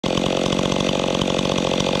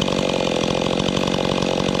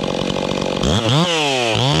Welcome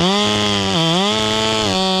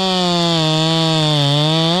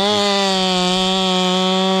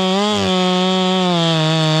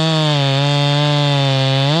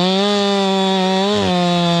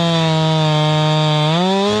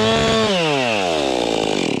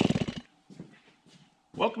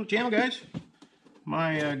to the channel, guys.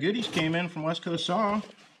 My goodies came in from Westcoast Saws.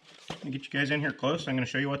 Let me get you guys in here close. I'm going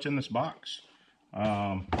to show you what's in this box.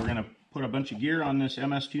 We're going to put a bunch of gear on this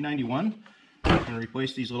MS291. We're going to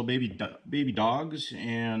replace these little baby dogs,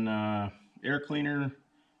 and air cleaner,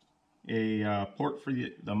 a port for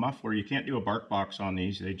the muffler. You can't do a bark box on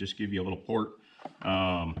these. They just give you a little port,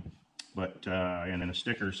 and then a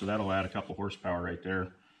sticker, so that'll add a couple horsepower right there.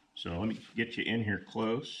 So let me get you in here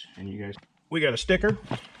close, and you guys. We got a sticker.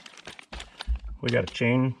 We got a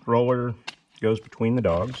chain roller, goes between the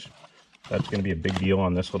dogs. That's going to be a big deal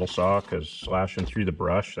on this little saw because slashing through the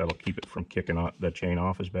brush, that'll keep it from kicking the chain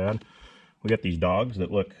off as bad. We got these dogs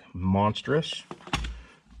that look monstrous,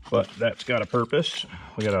 but that's got a purpose.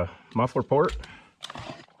 We got a muffler port.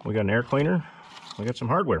 We got an air cleaner. We got some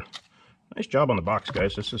hardware. Nice job on the box,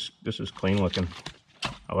 guys. This is clean looking.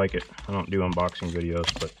 I like it. I don't do unboxing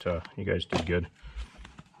videos, but you guys did good.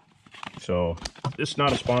 So this is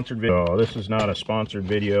not a sponsored video. This is not a sponsored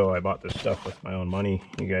video. I bought this stuff with my own money.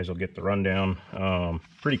 You guys will get the rundown.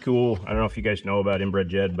 Pretty cool. I don't know if you guys know about Inbred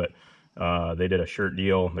Jed, but they did a shirt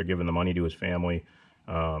deal. They're giving the money to his family.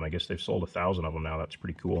 I guess they've sold 1,000 of them now. That's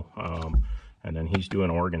pretty cool. And then he's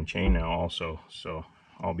doing Oregon chain now also. So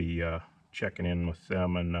I'll be checking in with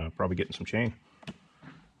them and probably getting some chain.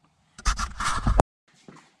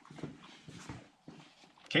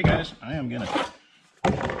 Okay, guys, I am gonna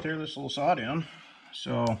tear this little saw down.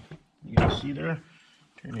 So you guys see there,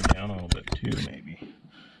 turn it down a little bit too maybe.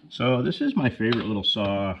 So this is my favorite little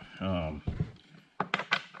saw. I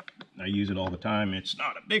use it all the time. It's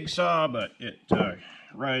not a big saw, but it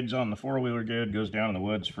rides on the four-wheeler good, goes down in the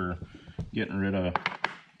woods for getting rid of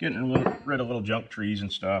little junk trees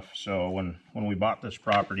and stuff. So when we bought this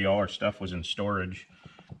property, all our stuff was in storage,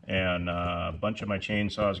 and a bunch of my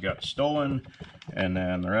chainsaws got stolen, and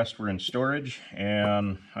then the rest were in storage.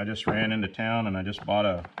 And I just ran into town and I just bought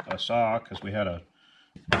a saw because we had a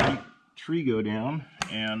tree go down,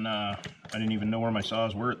 and I didn't even know where my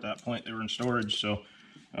saws were at that point. They were in storage. So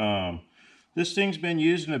this thing's been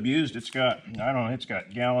used and abused. It's got, I don't know, it's got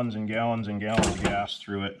gallons and gallons and gallons of gas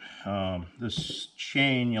through it. This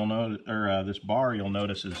chain, you'll notice, or this bar, you'll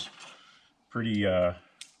notice, is pretty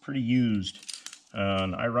used.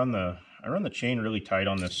 And I run the chain really tight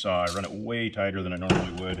on this saw. I run it way tighter than I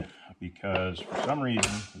normally would because for some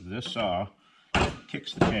reason this saw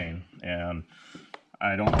kicks the chain, and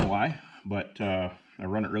I don't know why, but I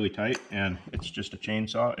run it really tight, and it's just a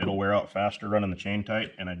chainsaw. It'll wear out faster running the chain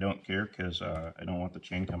tight, and I don't care because I don't want the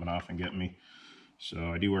chain coming off and getting me.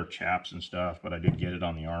 So I do wear chaps and stuff, but I did get it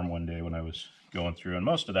on the arm one day when I was going through, and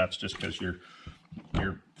most of that's just because you're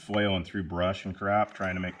flailing through brush and crap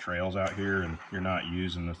trying to make trails out here, and you're not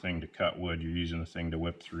using the thing to cut wood. You're using the thing to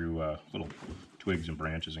whip through little twigs and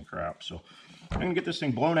branches and crap. So I'm gonna get this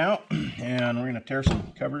thing blown out, and we're gonna tear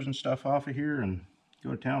some covers and stuff off of here and go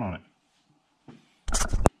to town on it.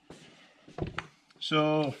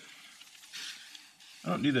 So I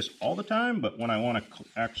don't do this all the time, but when I want to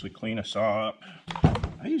actually clean a saw up,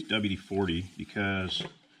 I use WD-40 because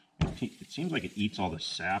it seems like it eats all the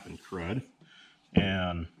sap and crud.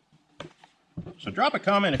 And so drop a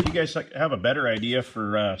comment if you guys have a better idea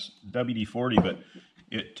for WD-40, but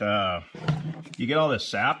you get all this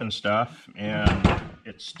sap and stuff, and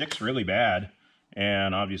it sticks really bad.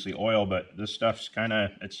 And obviously oil, but this stuff's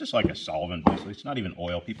it's just like a solvent basically. It's not even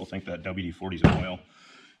oil. People think that WD-40 is an oil.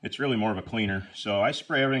 It's really more of a cleaner. So I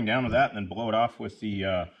spray everything down with that and then blow it off with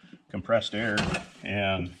the compressed air,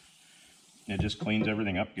 and it just cleans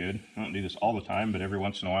everything up good. I don't do this all the time, but every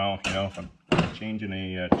once in a while, you know, if I'm changing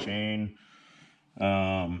a chain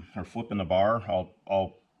or flipping the bar, I'll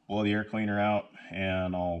blow the air cleaner out,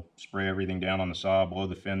 and I'll spray everything down on the saw, blow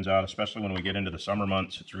the fins out. Especially when we get into the summer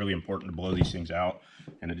months, it's really important to blow these things out,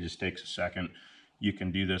 and it just takes a second. You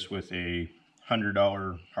can do this with a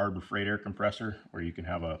 $100 Harbor Freight air compressor, or you can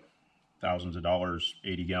have a thousands of dollars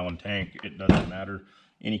 80-gallon tank. It doesn't matter.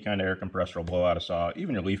 Any kind of air compressor will blow out a saw.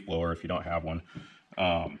 Even your leaf blower, if you don't have one,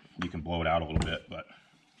 you can blow it out a little bit, but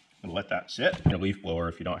let that sit. Your leaf blower,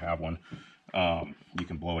 if you don't have one, you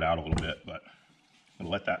can blow it out a little bit, but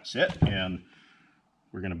let that sit, and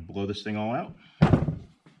we're going to blow this thing all out.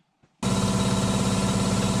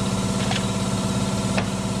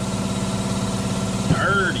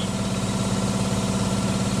 Dirty.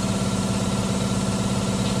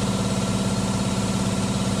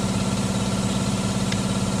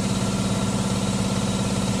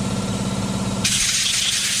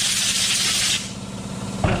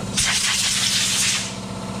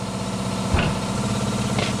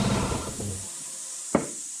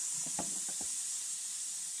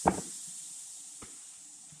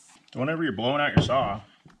 whenever you're blowing out your saw,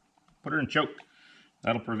 put her in choke.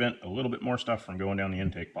 That'll prevent a little bit more stuff from going down the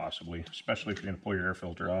intake possibly, especially if you're going to pull your air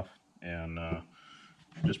filter off, and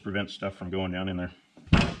just prevent stuff from going down in there.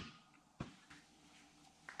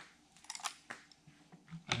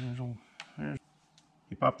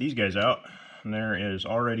 You pop these guys out, and there is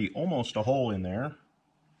already almost a hole in there,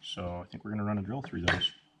 so I think we're going to run a drill through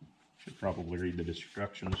those. Should probably read the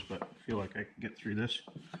instructions, but I feel like I can get through this.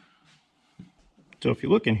 So if you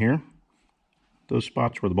look in here, those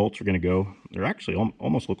spots where the bolts are going to go, they're actually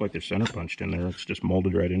almost look like they're center punched in there. It's just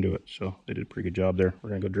molded right into it, so they did a pretty good job there. We're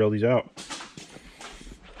going to go drill these out.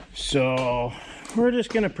 So we're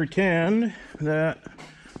just going to pretend that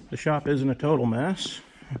the shop isn't a total mess.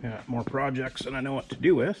 I've got more projects than I know what to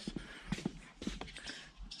do with.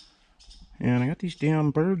 And I got these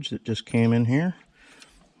damn birds that just came in here,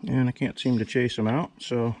 and I can't seem to chase them out,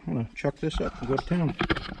 so I'm going to chuck this up and go to town.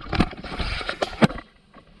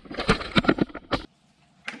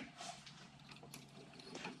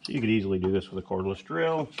 So you could easily do this with a cordless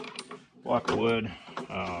drill, block of wood.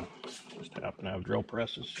 Just happen to have drill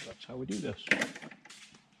presses, so that's how we do this.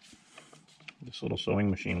 This little sewing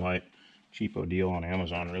machine light, cheapo deal on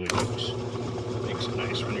Amazon, really works. Makes it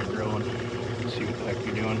nice when you're drilling. See what the heck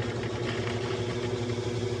you're doing.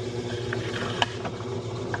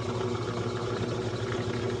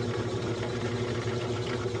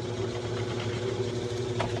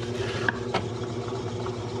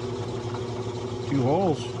 Two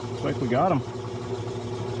holes. Looks like we got them.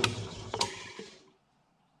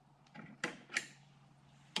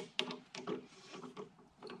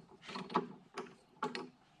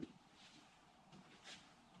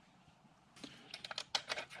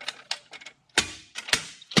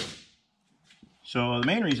 So the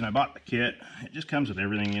main reason I bought the kit, it just comes with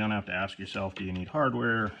everything. You don't have to ask yourself, do you need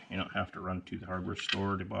hardware? You don't have to run to the hardware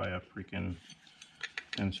store to buy a freaking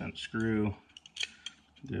 10-cent screw.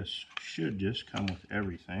 This should just come with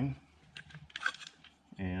everything.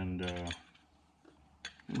 And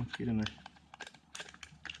let's get in there.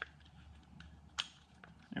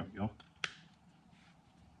 There we go.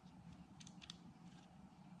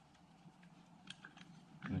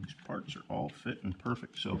 And these parts are all fitting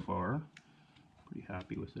perfect so far. Pretty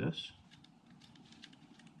happy with this.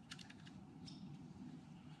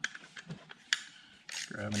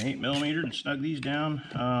 Grab an 8mm and snug these down.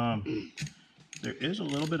 There is a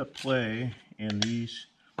little bit of play in these,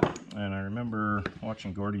 and I remember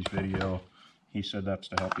watching Gordy's video. He said that's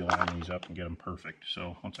to help you line these up and get them perfect.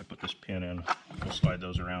 So once I put this pin in, we'll slide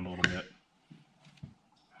those around a little bit.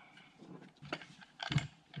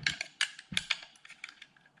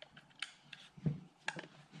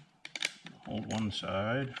 Hold one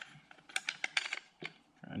side.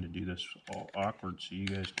 Trying to do this all awkward so you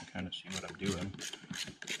guys can kind of see what I'm doing.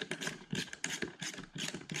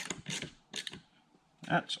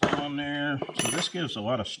 That's on there. So this gives a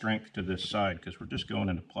lot of strength to this side because we're just going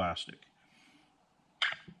into plastic.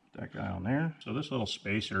 That guy on there. So this little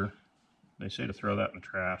spacer, they say to throw that in the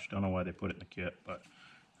trash. Don't know why they put it in the kit, but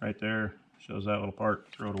right there shows that little part.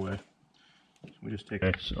 Throw it away. So we just take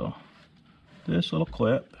it. So this little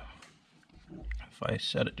clip, if I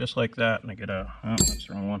set it just like that and I get a, oh, that's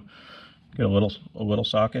the wrong one. Get a little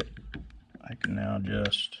socket, I can now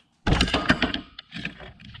just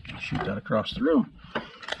shoot that across the room.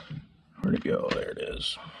 Where'd it go? There it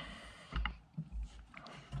is.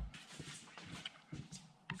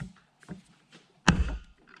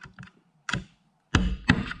 And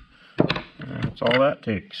that's all that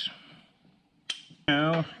takes.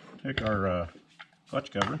 Now, take our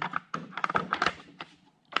clutch cover.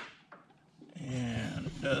 And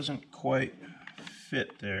it doesn't quite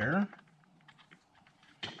fit there.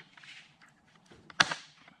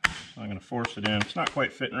 So I'm going to force it in. It's not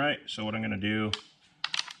quite fitting right, so what I'm going to do is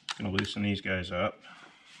going to loosen these guys up.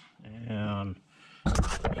 And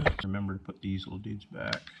remember to put these little dudes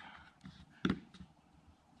back.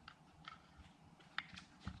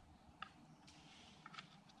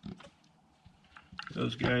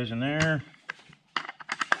 Those guys in there.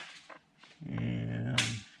 And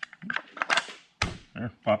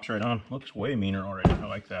there, pops right on. Looks way meaner already. I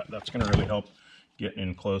like that. That's going to really help getting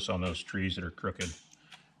in close on those trees that are crooked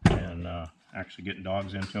and actually getting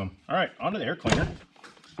dogs into them. All right, onto the air cleaner.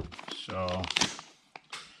 So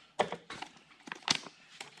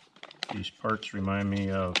these parts remind me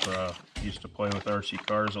of, used to play with RC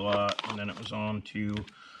cars a lot, and then it was on to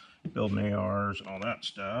building ARs and all that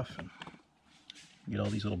stuff. And get all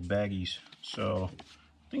these little baggies. So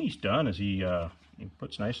the thing he's done is he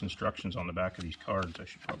puts nice instructions on the back of these cards. I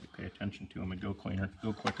should probably pay attention to them and go cleaner,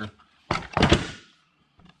 go quicker.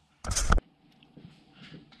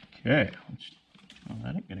 Okay, let's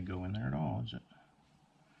That ain't gonna go in there at all, is it?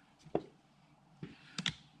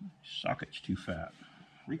 Socket's too fat.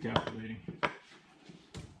 Recalculating.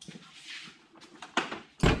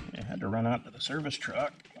 I had to run out to the service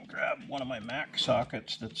truck and grab one of my Mac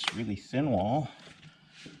sockets that's really thin wall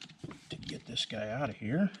to get this guy out of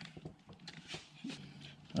here.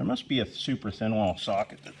 There must be a super thin wall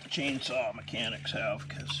socket that the chainsaw mechanics have,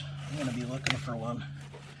 because I'm going to be looking for one.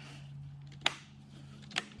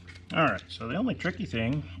 Alright, so the only tricky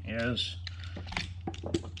thing is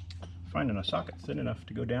finding a socket thin enough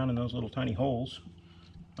to go down in those little tiny holes.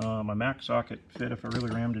 My Mac socket fit if I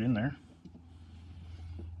really rammed it in there.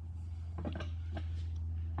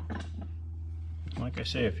 Like I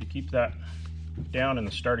say, if you keep that down in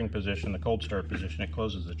the starting position, the cold start position, it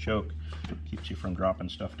closes the choke, keeps you from dropping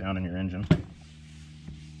stuff down in your engine.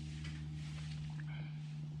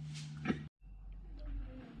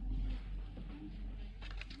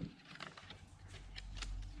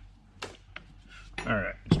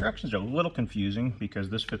 Alright, instructions are a little confusing because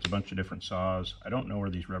this fits a bunch of different saws. I don't know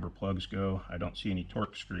where these rubber plugs go. I don't see any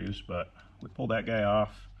torque screws, but we pull that guy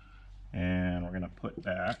off and we're going to put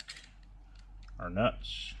back our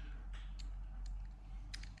nuts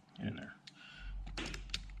in there.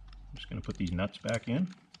 I'm just going to put these nuts back in.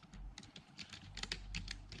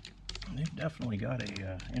 They've definitely got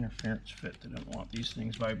a interference fit. They don't want these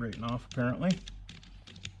things vibrating off apparently.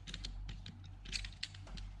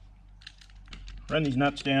 Run these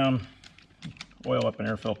nuts down, oil up an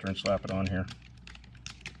air filter and slap it on here.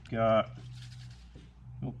 Got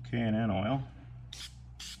K&N oil.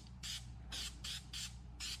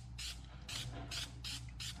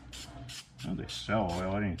 Oh, they sell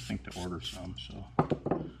oil. I didn't even think to order some, so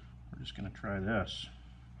we're just going to try this.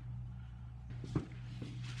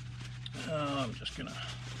 I'm just going to a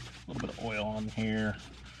little bit of oil on here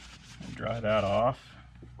and dry that off.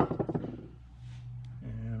 And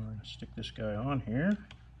we're going to stick this guy on here.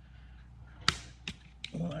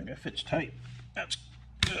 Well, that guy fits tight. That's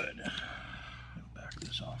good. I'll back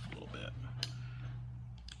this off a little bit.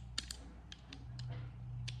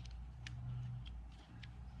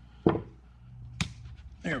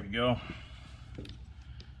 There we go.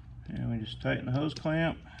 And we just tighten the hose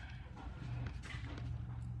clamp.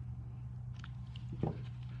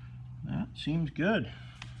 That seems good.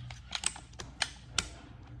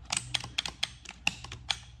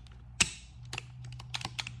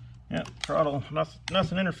 Yeah, throttle,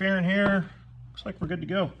 nothing interfering here. Looks like we're good to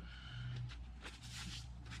go.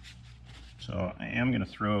 So I am going to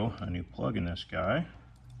throw a new plug in this guy.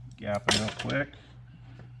 Gap it real quick.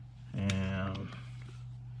 And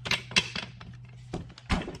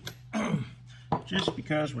just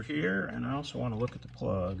because we're here, and I also want to look at the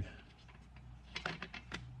plug.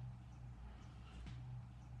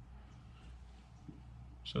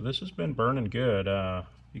 So this has been burning good.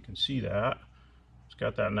 You can see that. It's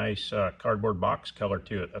got that nice cardboard box color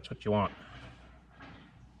to it. That's what you want.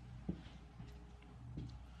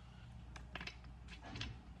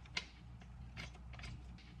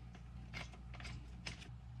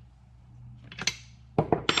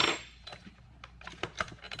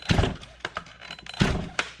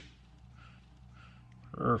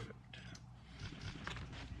 Perfect.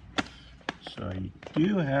 So you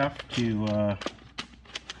do have to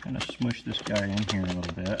kind of smush this guy in here a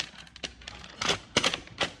little bit,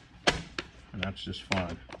 and that's just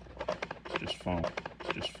fine. It's just foam.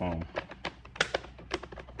 It's just foam.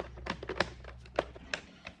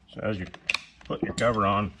 So as you're putting your cover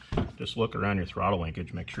on, just look around your throttle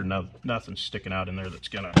linkage, make sure nothing's sticking out in there that's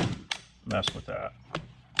gonna mess with that.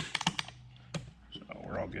 So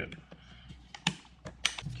we're all good.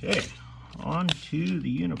 Okay, on to the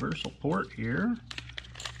universal port here.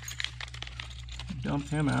 Dump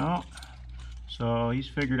him out. So he's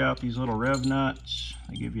figured out these little rev nuts.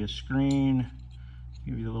 They give you a screen,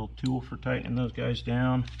 give you a little tool for tightening those guys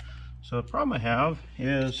down. So the problem I have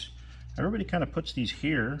is everybody kind of puts these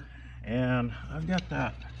here, and I've got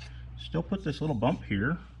that. Still put this little bump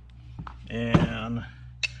here, and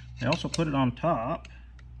they also put it on top,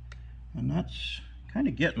 and that's kind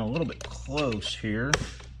of getting a little bit close here,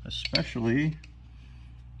 especially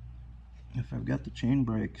if I've got the chain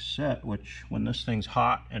brake set, which when this thing's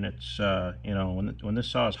hot and it's, you know, when this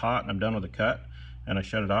saw is hot and I'm done with the cut and I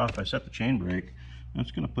shut it off, I set the chain brake.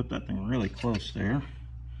 That's going to put that thing really close there.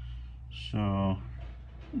 So I'll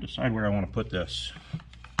decide where I want to put this.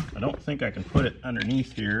 I don't think I can put it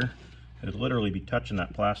underneath here. It'd literally be touching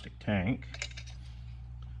that plastic tank.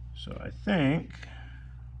 So I think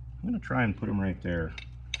I'm going to try and put them right there.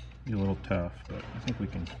 Be a little tough, but I think we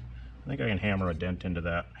can. I think I can hammer a dent into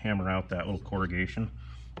that, hammer out that little corrugation.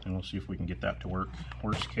 and we'll see if we can get that to work.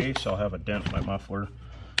 Worst case, I'll have a dent in my muffler.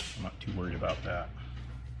 I'm not too worried about that.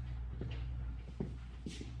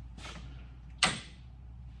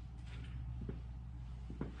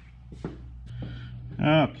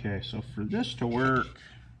 Okay, so for this to work,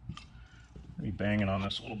 I'll be banging on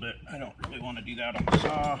this a little bit. I don't really want to do that on the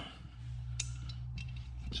saw.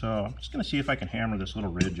 So I'm just going to see if I can hammer this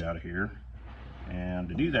little ridge out of here. And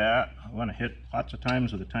to do that, I want to hit lots of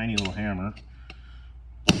times with a tiny little hammer.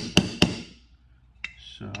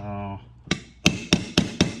 So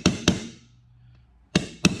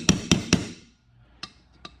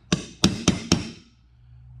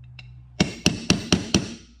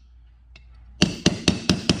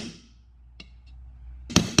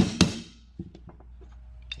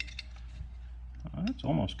that's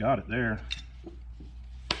almost got it there.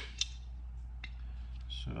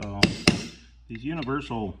 So these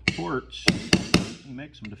universal ports, he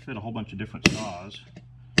makes them to fit a whole bunch of different saws.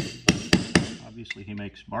 Obviously he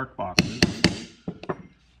makes bark boxes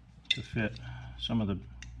to fit some of the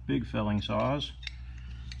big felling saws,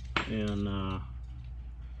 and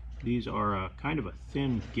these are kind of a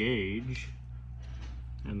thin gauge,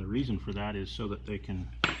 and the reason for that is so that they can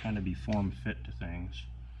kind of be form fit to things.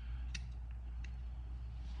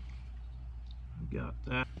 Got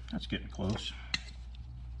that. That's getting close.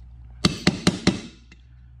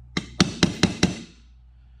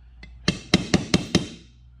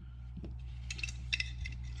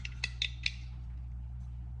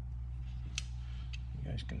 You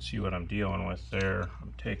guys can see what I'm dealing with there.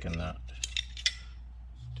 I'm taking that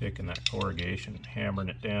corrugation and hammering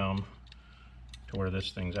it down to where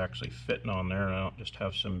this thing's actually fitting on there, and I don't just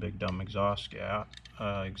have some big dumb exhaust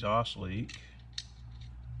leak.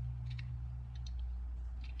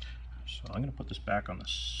 So I'm going to put this back on the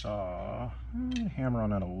saw. I'm going to hammer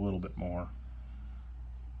on that a little bit more.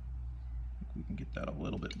 I think we can get that a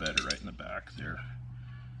little bit better right in the back there.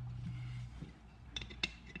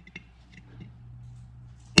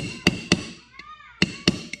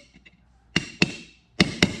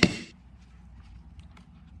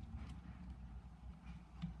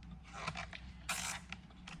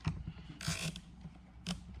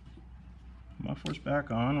 Muffler's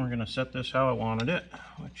back on. We're going to set this how I wanted it,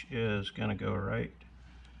 which is going to go right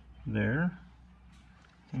there.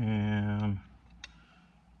 And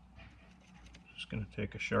just going to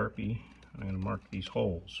take a Sharpie. I'm going to mark these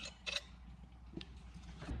holes.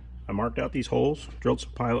 I marked out these holes, drilled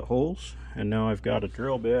some pilot holes, and now I've got a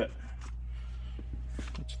drill bit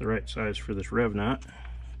that's the right size for this rev nut.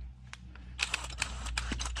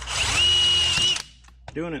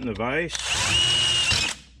 Doing it in the vise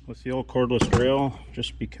with the old cordless drill,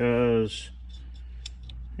 just because,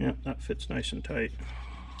 yeah, that fits nice and tight.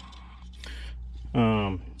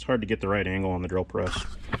 It's hard to get the right angle on the drill press.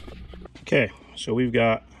 Okay, so we've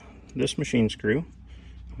got this machine screw.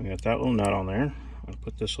 We got that little nut on there. I'll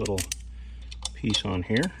put this little piece on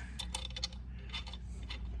here.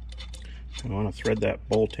 I want to thread that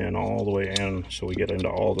bolt in all the way in so we get into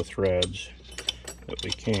all the threads that we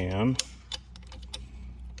can.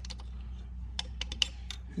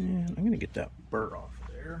 And I'm going to get that burr off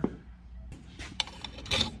there.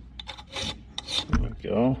 There we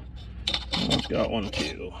go. I've got one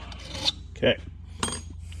too. Okay. Put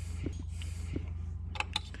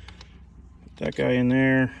that guy in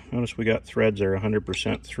there. Notice we got threads that are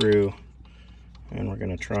 100% through. And we're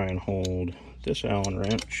going to try and hold this Allen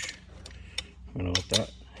wrench. I'm going to let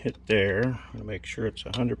that hit there. I'm going to make sure it's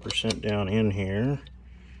 100% down in here.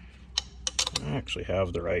 I actually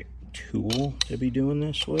have the right tool to be doing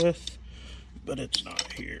this with, but it's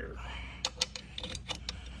not here.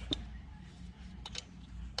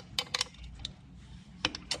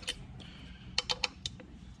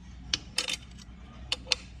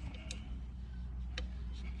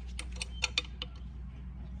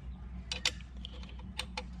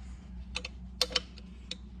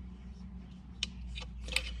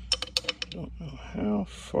 Don't know how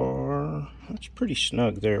far. That's pretty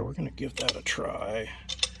snug there. We're going to give that a try.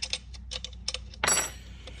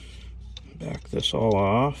 Back this all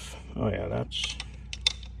off. Oh yeah, that's,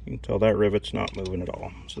 you can tell that rivet's not moving at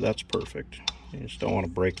all. So that's perfect. You just don't want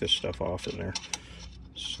to break this stuff off in there.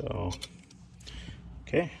 So,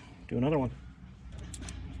 okay, do another one.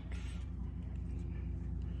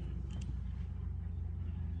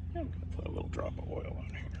 I'm going to put a little drop of oil on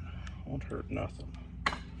here. Won't hurt nothing.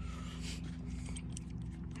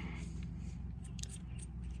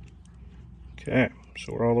 Okay,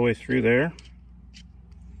 so we're all the way through there.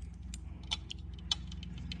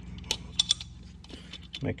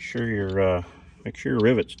 Make sure your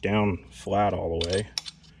rivet's down flat all the way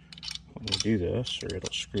when you do this, or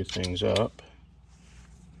it'll screw things up.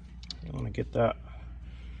 You want to get that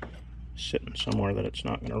sitting somewhere that it's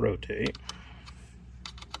not going to rotate.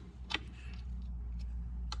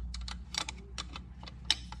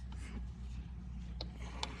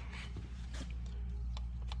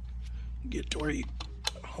 Get to where you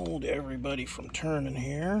hold everybody from turning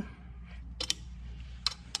here.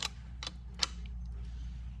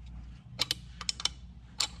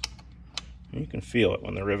 You can feel it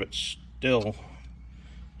when the rivet's still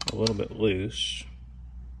a little bit loose.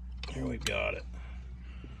 Here we've got it.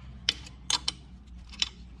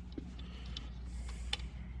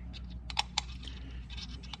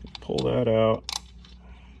 Pull that out.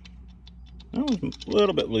 That was a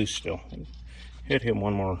little bit loose still. Hit him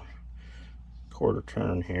one more quarter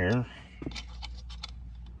turn here.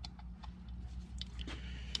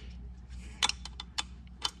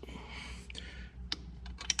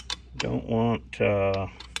 Don't want the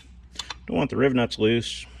rivet nuts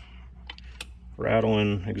loose,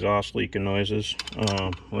 rattling, exhaust leaking noises.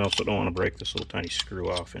 We also don't want to break this little tiny screw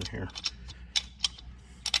off in here.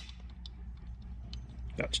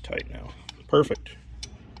 That's tight now. Perfect.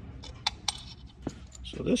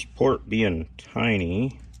 So this port being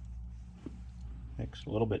tiny makes it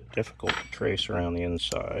a little bit difficult to trace around the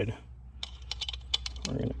inside.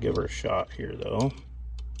 We're going to give her a shot here though.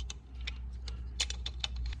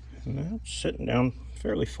 And that's sitting down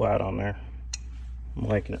fairly flat on there. I'm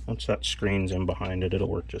liking it. Once that screen's in behind it, it'll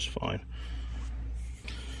work just fine.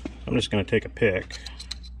 I'm just going to take a pick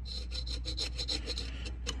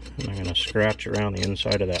and I'm going to scratch around the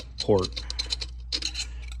inside of that port.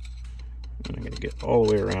 And I'm going to get all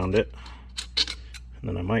the way around it. And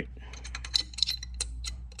then I might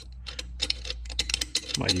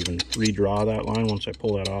even redraw that line once I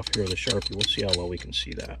pull that off here with a Sharpie. We'll see how well we can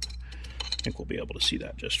see that. I think we'll be able to see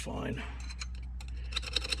that just fine.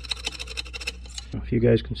 I don't know if you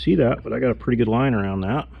guys can see that, but I got a pretty good line around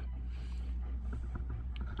that.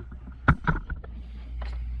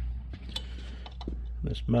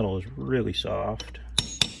 This metal is really soft.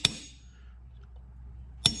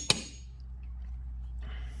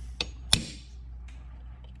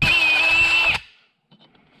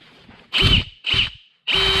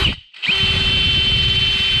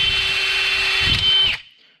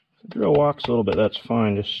 Drill walks a little bit, that's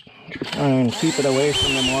fine. Just try and keep it away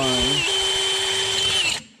from them lines.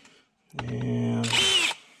 And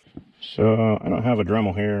so I don't have a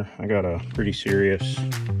Dremel here. I got a pretty serious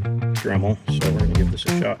Dremel, so we're gonna give this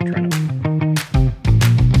a shot. Trying to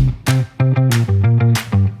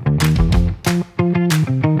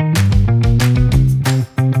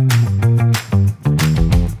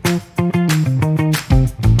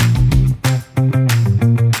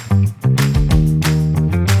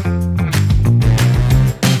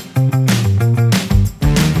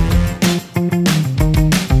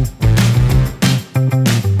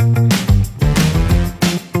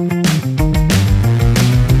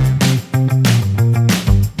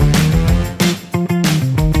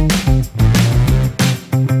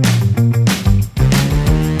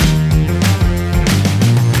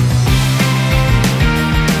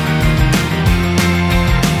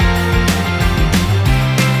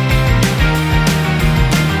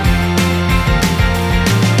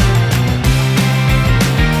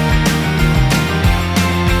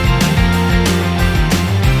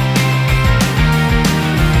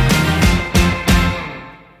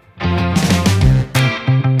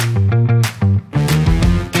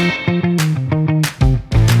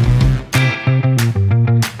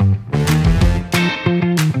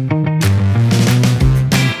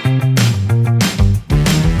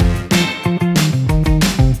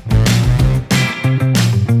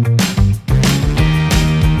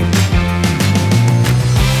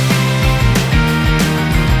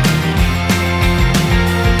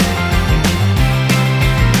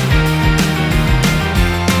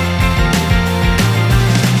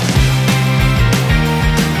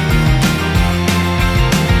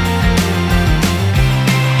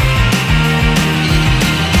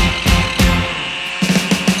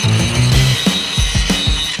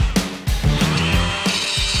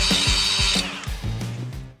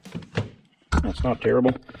not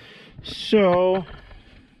terrible. So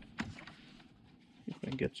if I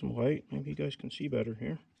can get some light, maybe you guys can see better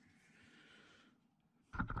here.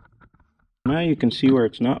 Now you can see where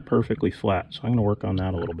it's not perfectly flat, so I'm going to work on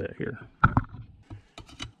that a little bit here.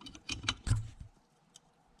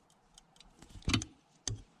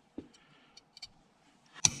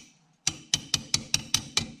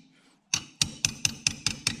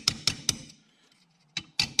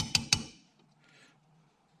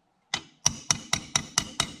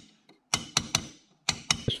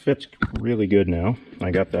 This fits really good now.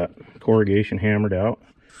 I got that corrugation hammered out.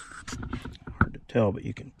 Hard to tell, but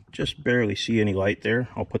you can just barely see any light there.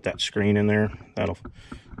 I'll put that screen in there. That'll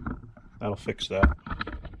fix that.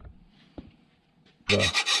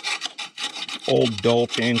 The old dull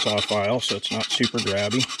chainsaw file, so it's not super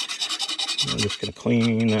grabby. I'm just going to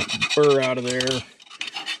clean that burr out of there.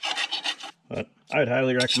 But I'd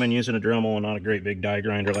highly recommend using a Dremel and not a great big die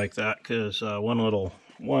grinder like that, because one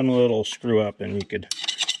little screw up and you could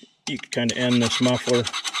kind of end this muffler.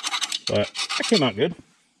 But that came out good.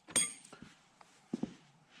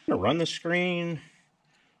 I'm going to run the screen.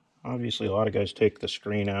 Obviously, a lot of guys take the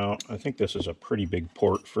screen out. I think this is a pretty big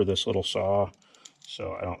port for this little saw,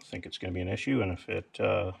 so I don't think it's going to be an issue. And if it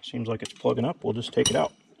seems like it's plugging up, we'll just take it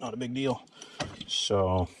out. Not a big deal.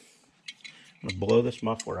 So I'm going to blow this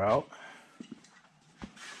muffler out.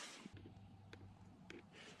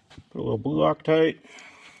 Put a little blue Loctite.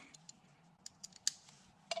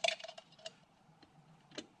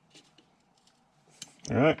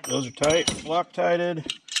 Alright, those are tight, Loctited.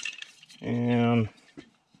 And I'm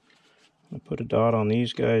going to put a dot on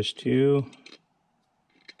these guys too.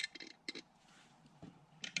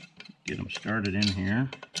 Get them started in here.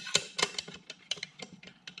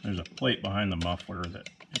 There's a plate behind the muffler that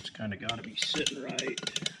it's kind of got to be sitting right.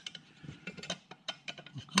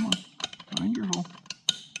 Oh, come on, find your hole.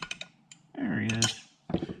 There he is.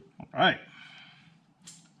 All right.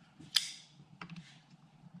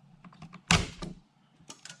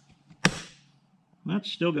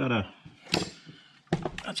 That's still got a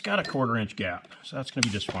 1/4 inch gap, so that's going to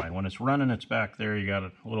be just fine. When it's running, it's back there. You got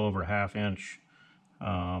a little over 1/2 inch.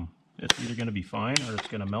 It's either going to be fine or it's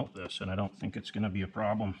going to melt this, and I don't think it's going to be a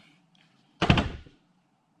problem. This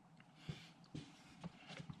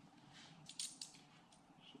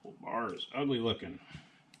whole bar is ugly looking.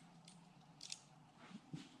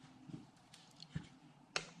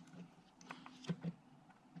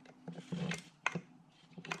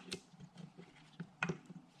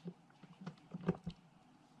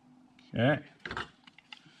 Okay.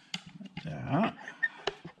 Like that.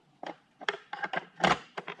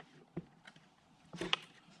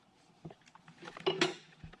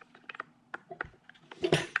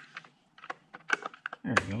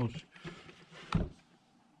 There it goes.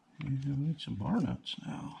 And we need some bar nuts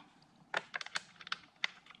now.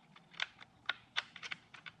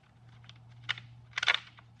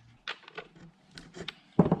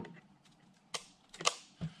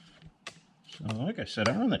 So like I said,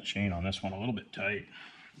 I run the chain on this one a little bit tight,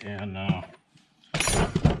 and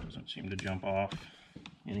doesn't seem to jump off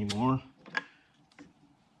anymore.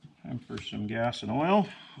 Time for some gas and oil.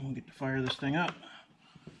 We'll get to fire this thing up.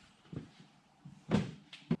 So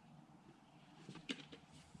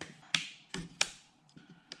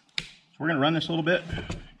we're going to run this a little bit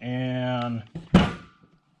and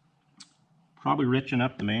probably richen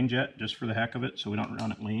up the main jet just for the heck of it so we don't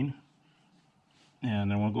run it lean.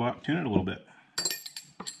 And then we'll go out and tune it a little bit.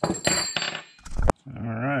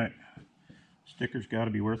 Alright. Sticker's got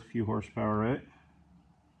to be worth a few horsepower, right?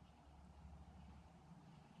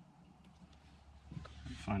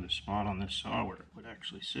 Find a spot on this saw where it would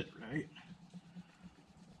actually sit right.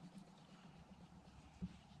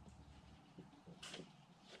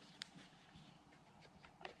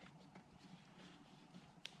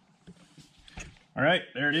 Alright,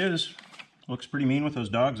 there it is. Looks pretty mean with those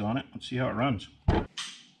dogs on it. Let's see how it runs.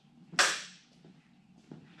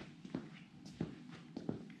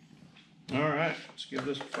 Alright, let's give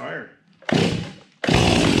this a fire.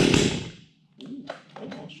 Ooh,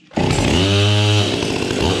 almost.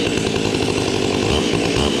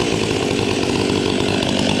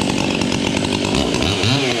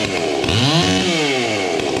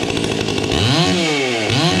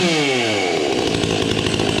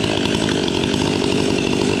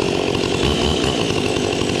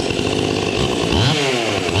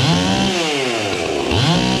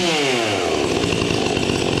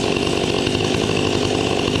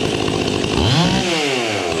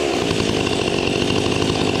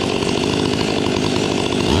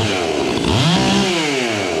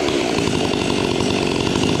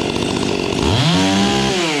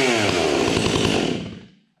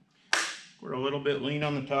 Lean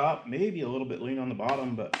on the top, maybe a little bit lean on the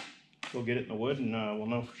bottom, but we'll get it in the wood and we'll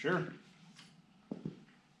know for sure.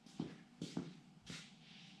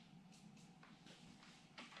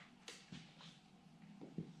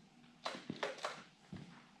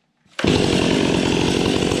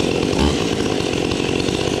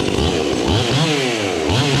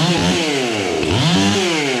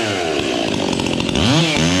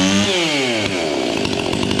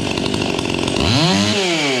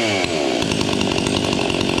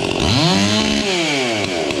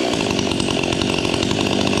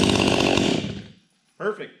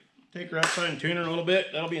 take her outside and tune her a little bit.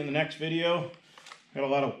 That'll be in the next video. Got a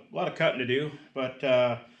lot of cutting to do, but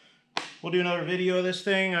we'll do another video of this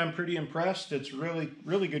thing. I'm pretty impressed. It's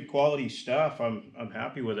really good quality stuff. I'm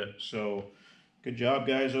happy with it. So good job,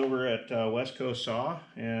 guys, over at Westcoast Saw,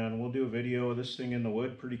 and we'll do a video of this thing in the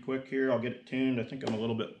wood pretty quick here. I'll get it tuned. I think I'm a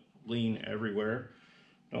little bit lean everywhere.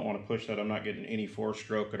 Don't want to push that. I'm not getting any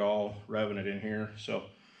 4-stroke at all, revving it in here. So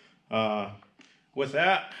with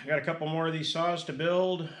that, I got a couple more of these saws to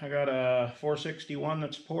build. I got a 461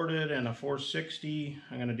 that's ported and a 460.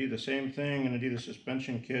 I'm going to do the same thing. I'm going to do the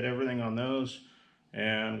suspension kit, everything on those,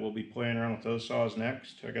 and we'll be playing around with those saws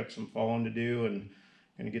next. I got some falling to do, and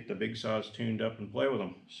going to get the big saws tuned up and play with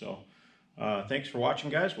them. So thanks for watching,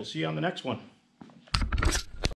 guys. We'll see you on the next one.